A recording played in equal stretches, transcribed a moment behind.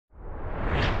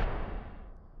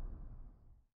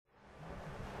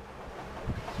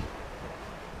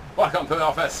Welcome to the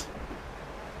office.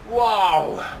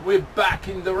 Wow, we're back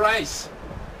in the race.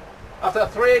 After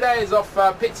 3 days of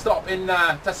pit stop in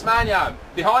Tasmania,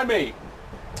 behind me,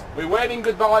 we're waving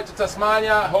goodbye to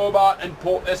Tasmania, Hobart and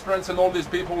Port Esperance and all these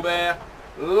people there.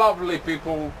 Lovely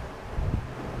people,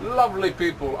 lovely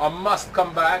people. I must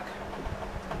come back.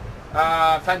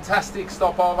 Fantastic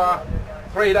stopover.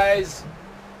 3 days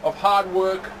of hard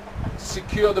work to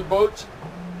secure the boat.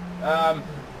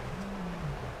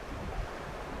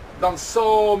 Done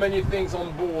so many things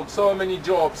on board, so many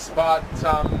jobs, but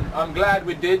I'm glad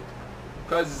we did,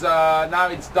 because now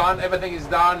it's done, everything is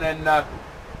done, and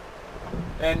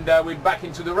we're back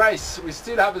into the race. We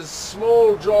still have a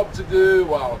small job to do,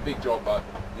 well, a big job, but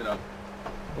you know,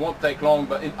 it won't take long,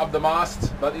 but up the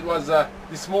mast. But it was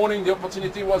this morning, the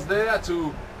opportunity was there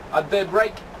to, at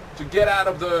daybreak, to get out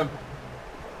of the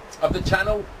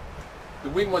channel.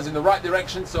 The wind was in the right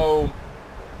direction, so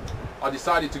I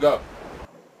decided to go.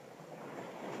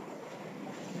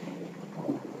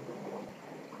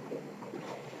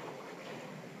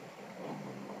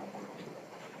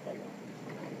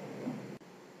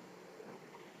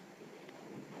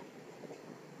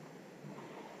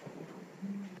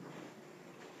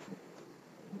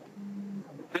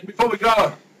 And before we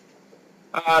go,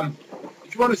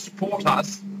 if you want to support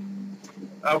us,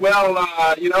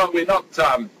 you know, we're not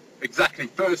exactly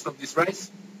first of this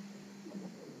race.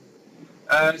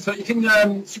 So you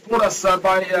can support us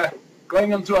by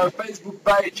going onto our Facebook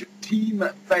page, Team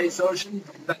Face Ocean.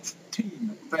 That's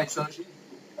Team Face Ocean.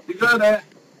 You go there,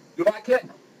 you like it,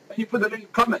 and you put a little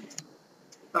comment.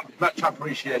 That would be much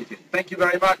appreciated. Thank you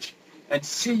very much, and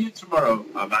see you tomorrow,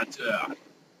 amateur.